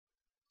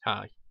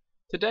Hi.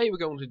 Today we're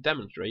going to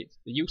demonstrate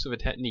the use of a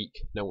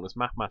technique known as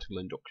mathematical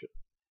induction,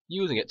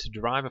 using it to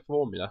derive a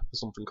formula for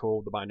something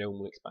called the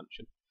binomial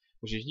expansion,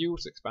 which is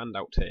used to expand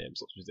out terms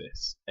such as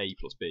this, a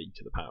plus b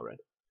to the power n.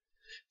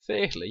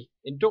 Firstly,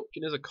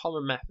 induction is a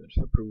common method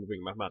for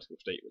proving mathematical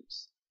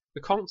statements.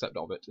 The concept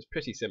of it is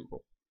pretty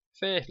simple.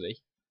 Firstly,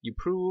 you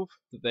prove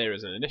that there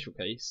is an initial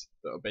case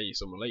that obeys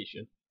some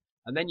relation,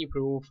 and then you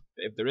prove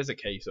that if there is a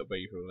case that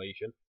obeys a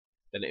relation,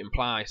 then it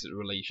implies that the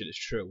relation is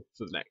true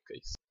for the next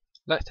case.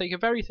 Let's take a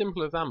very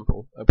simple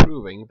example of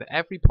proving that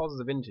every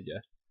positive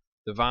integer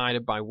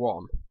divided by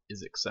 1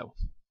 is itself.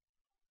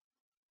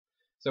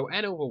 So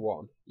n over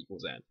 1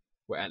 equals n,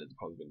 where n is a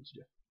positive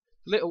integer.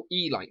 The little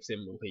e-like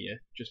symbol here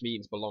just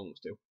means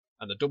belongs to,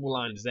 and the double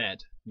line z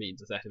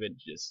means a set of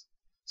integers.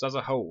 So as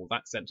a whole,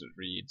 that sentence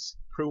reads,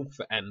 proof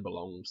that n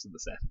belongs to the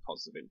set of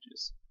positive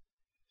integers.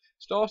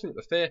 Starting at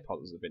the first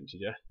positive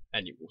integer,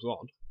 n equals 1,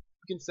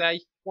 we can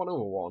say 1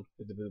 over 1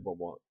 is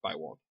divisible by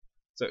 1,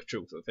 so it's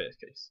true for the first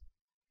case.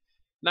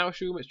 Now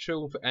assume it's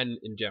true for n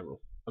in general,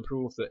 and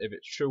prove that if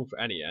it's true for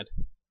any n,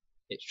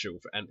 it's true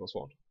for n plus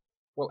 1.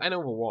 Well, n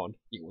over 1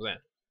 equals n.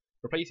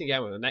 Replacing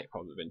n with the next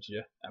positive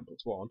integer, n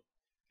plus 1,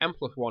 n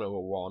plus 1 over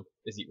 1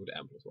 is equal to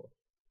n plus 1.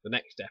 The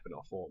next step in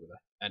our formula,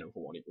 n over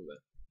 1 equals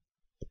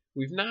n.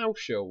 We've now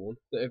shown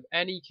that if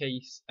any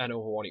case n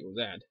over 1 equals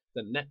n,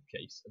 then the next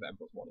case of n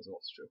plus 1 is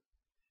also true.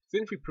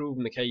 Since we've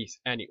proven the case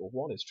n equals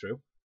 1 is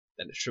true,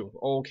 then it's true for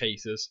all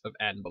cases of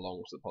n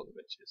belongs to the positive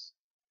integers.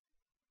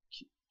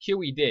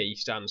 QED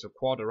stands for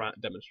quadratic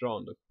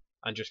demonstrandum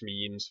and just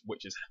means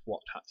which is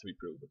what had to be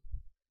proven.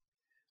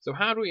 So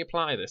how do we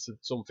apply this to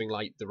something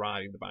like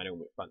deriving the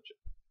binomial expansion?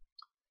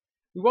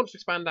 We want to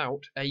expand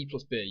out a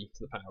plus b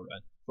to the power of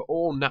n for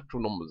all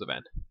natural numbers of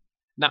n.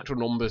 Natural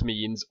numbers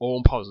means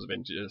all positive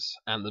integers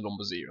and the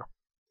number 0.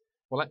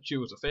 Well, let's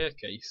choose the first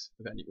case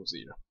of n equals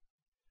 0.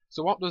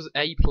 So what does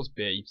a plus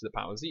b to the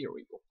power of 0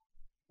 equal?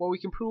 Well,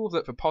 we can prove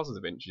that for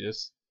positive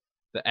integers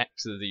that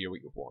x to the 0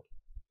 equals 1.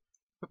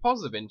 For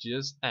positive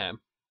integers m,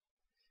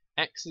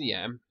 x to the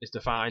m is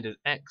defined as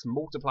x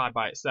multiplied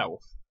by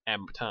itself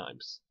m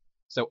times.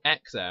 So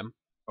xm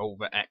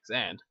over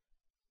xn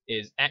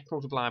is x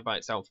multiplied by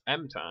itself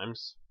m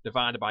times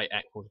divided by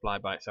x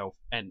multiplied by itself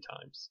n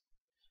times.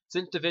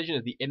 Since division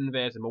is the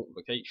inverse of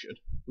multiplication,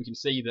 we can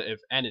see that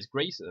if n is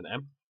greater than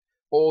m,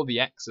 all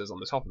the x's on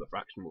the top of the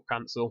fraction will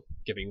cancel,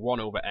 giving 1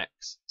 over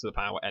x to the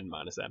power n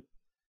minus m.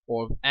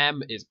 Or if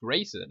m is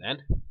greater than n,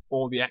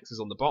 all the x's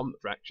on the bottom of the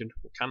fraction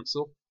will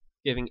cancel,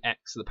 giving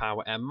x to the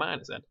power m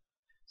minus n.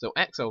 So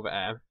x over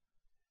m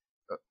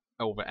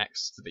over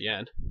x to the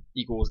n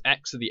equals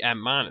x to the m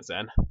minus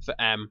n for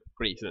m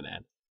greater than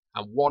n,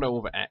 and 1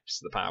 over x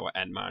to the power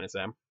n minus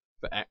m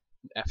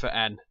for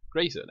n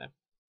greater than n.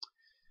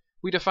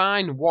 We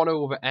define 1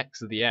 over x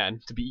to the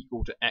n to be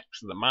equal to x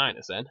to the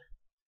minus n,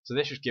 so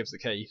this just gives the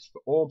case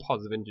for all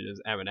positive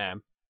integers m and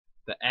m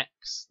that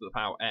x to the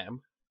power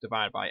m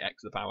divided by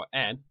x to the power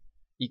n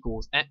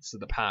equals x to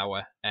the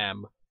power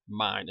m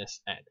minus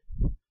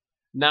n.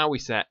 Now we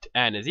set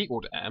n is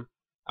equal to m,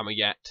 and we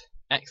get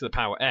x to the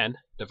power n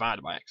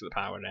divided by x to the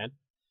power n,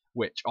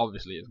 which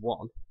obviously is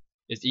 1,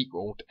 is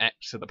equal to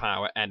x to the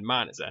power n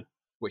minus n,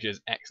 which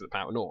is x to the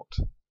power 0.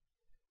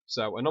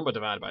 So a number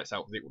divided by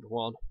itself is equal to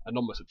 1, a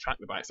number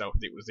subtracted by itself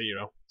is equal to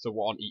 0, so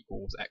 1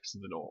 equals x to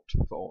the 0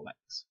 for all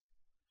x.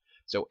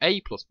 So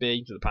a plus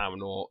b to the power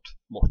 0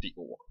 must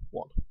equal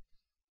 1.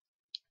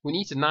 We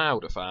need to now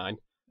define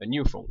a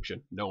new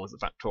function known as the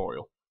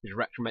factorial, which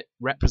is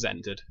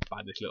represented by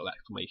this little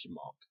exclamation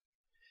mark.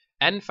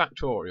 N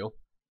factorial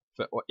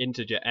for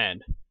integer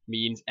n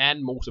means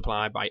n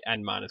multiplied by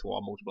n minus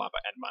 1 multiplied by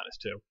n minus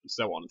 2, and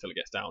so on until it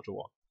gets down to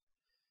 1.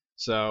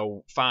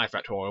 So 5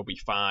 factorial will be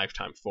 5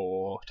 times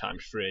 4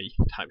 times 3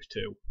 times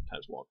 2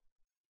 times 1.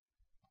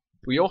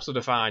 We also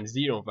define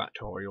 0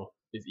 factorial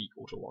is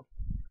equal to 1.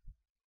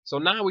 So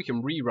now we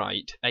can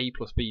rewrite a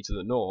plus b to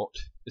the 0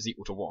 is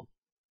equal to 1.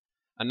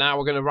 And now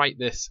we're going to write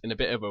this in a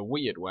bit of a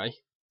weird way,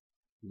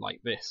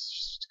 like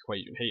this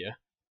equation here,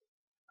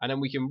 and then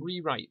we can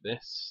rewrite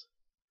this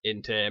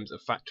in terms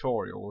of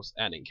factorials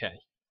n and k.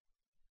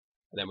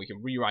 And then we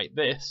can rewrite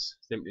this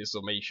simply as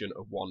summation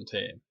of one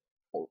term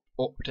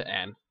up to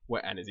n,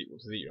 where n is equal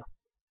to 0.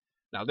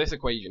 Now this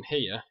equation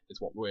here is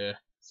what we're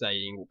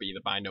saying will be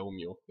the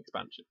binomial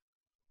expansion.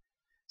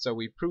 So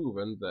we've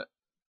proven that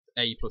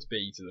a plus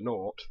b to the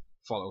 0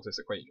 follows this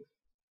equation.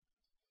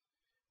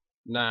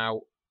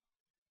 Now,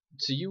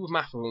 to use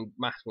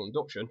mathematical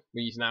induction,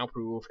 we need to now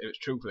prove if it's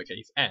true for the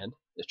case n,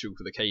 it's true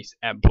for the case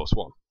m plus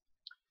 1.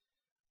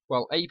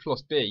 Well, a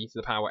plus b to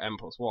the power m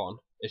plus 1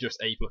 is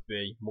just a plus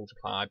b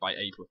multiplied by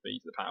a plus b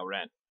to the power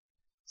n.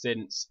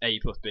 Since a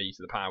plus b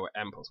to the power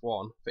m plus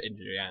 1 for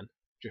integer n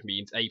just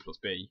means a plus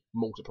b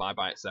multiplied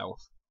by itself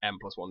m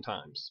plus 1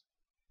 times.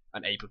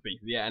 And a plus b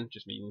to the n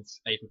just means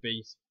a plus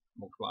b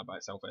multiplied by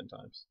itself n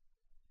times.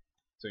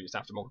 So you just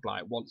have to multiply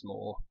it once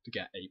more to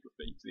get a plus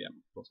b to the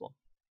m plus 1.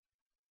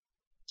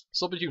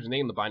 Substituting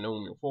in the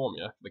binomial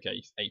formula for the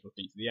case a plus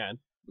b to the n,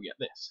 we get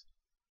this.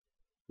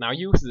 Now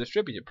use the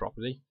distributed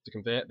property to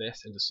convert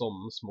this into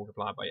sums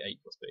multiplied by a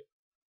plus b.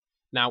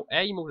 Now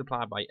a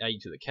multiplied by a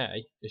to the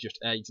k is just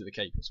a to the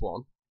k plus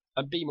 1,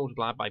 and b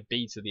multiplied by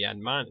b to the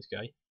n minus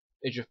k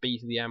is just b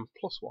to the n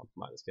plus 1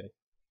 minus k.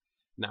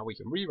 Now we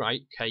can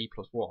rewrite k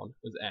plus 1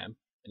 as m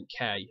and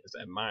k as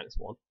m minus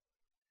 1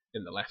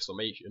 in the left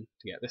summation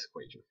to get this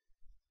equation.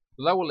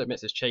 The lower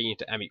limits is changed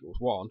to m equals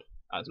 1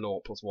 as 0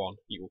 plus 1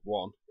 equals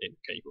 1 in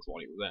k plus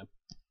 1 equals m,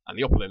 and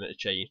the upper limit is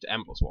changed to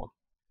m plus 1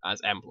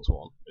 as m plus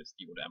 1 is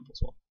equal to m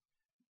plus 1.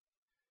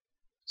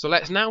 So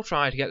let's now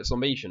try to get the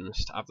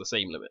summations to have the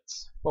same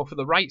limits. Well, for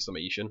the right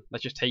summation,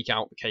 let's just take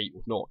out the k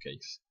equals 0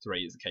 case to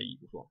raise the k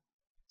equals 1.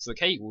 So the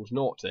k equals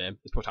 0 term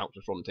is put out to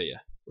the front here,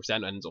 which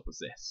then ends up as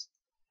this.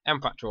 M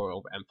factorial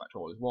over m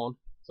factorial is 1,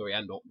 so we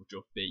end up with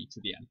just b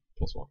to the n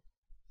plus 1.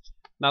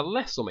 Now the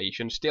left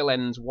summation still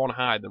ends one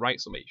higher than the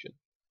right summation,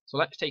 so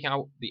let's take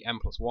out the m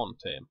plus 1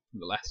 term from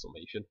the left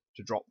summation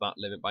to drop that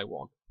limit by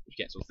 1, which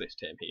gets us this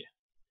term here.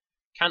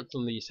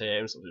 Cancelling these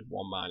terms, such as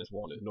 1 minus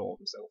 1 is 0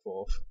 and so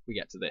forth, we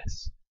get to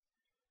this.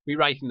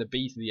 Rewriting the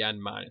b to the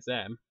n minus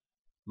m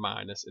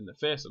minus in the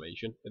first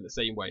summation in the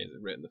same way as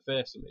it's written in the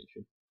first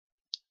summation,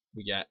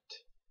 we get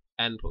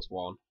n plus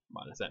 1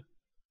 minus m.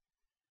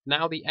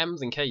 Now the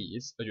m's and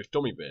k's are just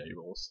dummy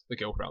variables that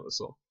go throughout the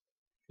sum.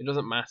 It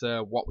doesn't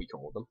matter what we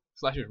call them,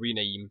 so let's just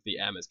rename the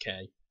m as k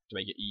to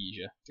make it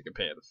easier to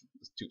compare the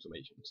two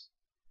summations.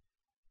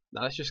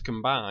 Now let's just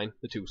combine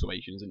the two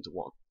summations into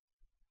one.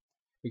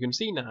 We can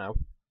see now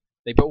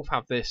they both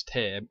have this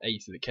term a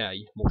to the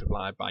k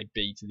multiplied by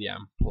b to the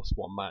m plus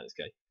 1 minus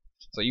k.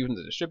 So using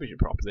the distributed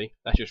property,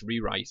 let's just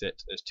rewrite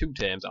it as two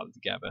terms added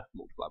together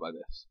multiplied by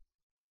this.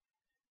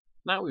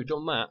 Now we've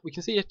done that, we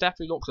can see it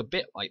definitely looks a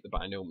bit like the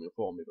binomial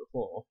formula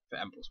before for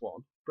m plus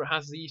 1, but it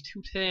has these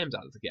two terms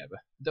added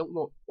together that don't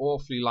look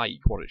awfully like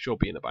what it should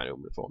be in the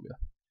binomial formula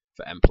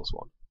for m plus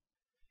 1.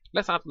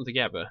 Let's add them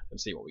together and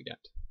see what we get.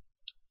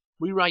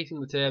 Rewriting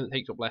the term that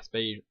takes up less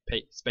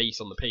space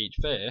on the page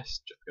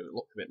first, just because it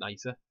looks a bit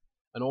nicer,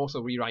 and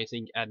also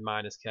rewriting n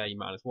minus k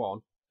minus 1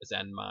 as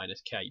n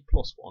minus k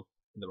plus 1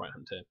 in the right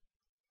hand term.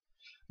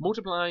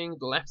 Multiplying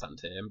the left hand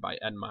term by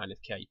n minus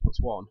k plus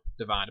 1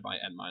 divided by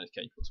n minus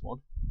k plus 1,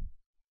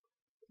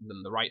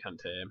 then the right hand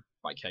term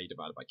by k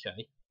divided by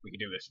k. We can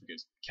do this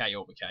because k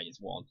over k is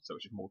 1, so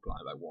it's just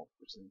multiplied by 1,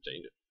 which doesn't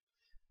change it.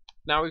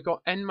 Now we've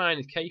got n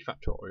minus k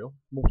factorial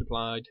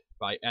multiplied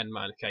by n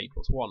minus k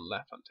plus 1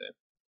 left hand term.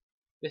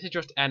 This is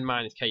just n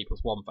minus k plus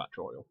 1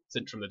 factorial,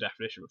 since from the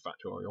definition of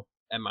factorial,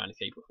 n minus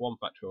k plus 1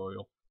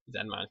 factorial is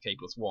n minus k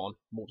plus 1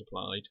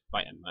 multiplied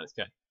by n minus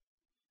k,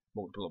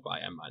 multiplied by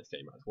n minus k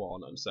minus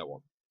 1, and so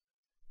on.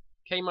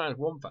 K minus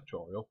 1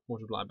 factorial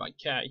multiplied by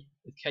k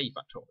is k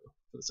factorial,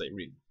 for the same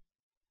reason.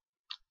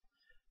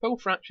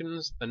 Both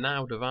fractions are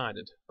now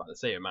divided by the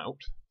same amount,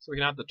 so we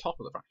can add the top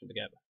of the fraction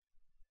together.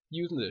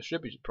 Using the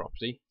distributed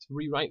property to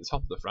rewrite the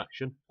top of the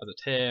fraction as a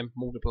term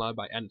multiplied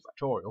by n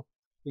factorial,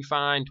 we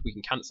find we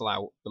can cancel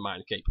out the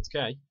minus k plus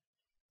k,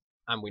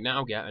 and we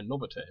now get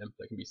another term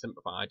that can be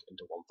simplified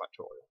into 1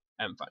 factorial,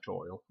 m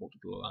factorial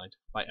multiplied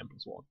by n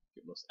plus 1,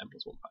 giving us n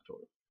plus 1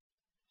 factorial.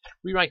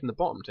 Rewriting the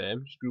bottom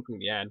term, just grouping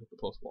the n with the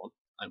plus 1,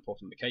 and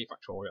putting the k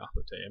factorial after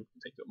the term,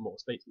 takes up more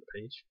space on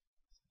the page.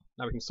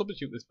 Now we can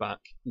substitute this back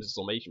into the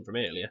summation from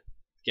earlier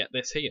to get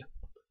this here.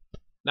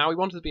 Now we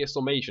want it to be a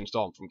summation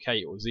starting from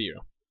k or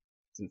 0,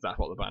 since that's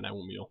what the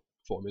binomial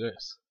formula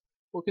is.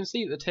 We can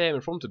see that the term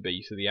in front of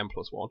b to the n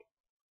plus 1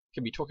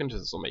 can be took into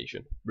the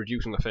summation,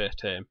 reducing the first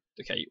term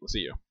to k equals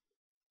 0.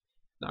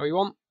 Now we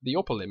want the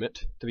upper limit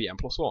to be n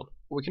plus 1,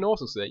 but we can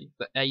also see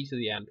that a to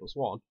the n plus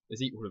 1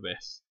 is equal to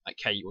this at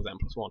k equals n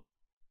plus 1,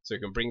 so we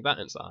can bring that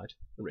inside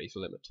and raise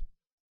the limit.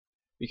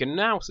 We can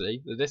now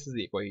see that this is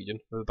the equation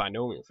of the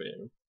binomial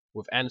theorem,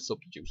 with n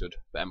substituted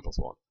for n plus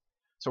 1.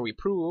 So we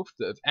proved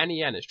that if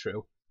any n is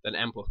true, then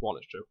n plus 1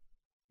 is true.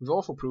 We've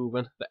also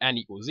proven that n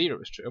equals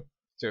 0 is true,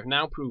 so we've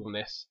now proven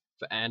this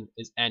for n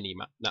is any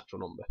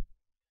natural number.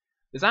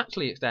 This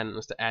actually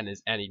extends to n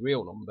is any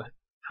real number,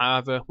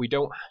 however we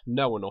don't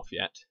know enough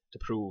yet to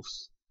prove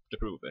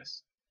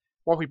this.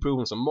 Once we've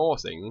proven some more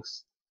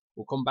things,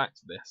 we'll come back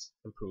to this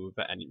and prove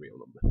that any real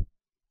number.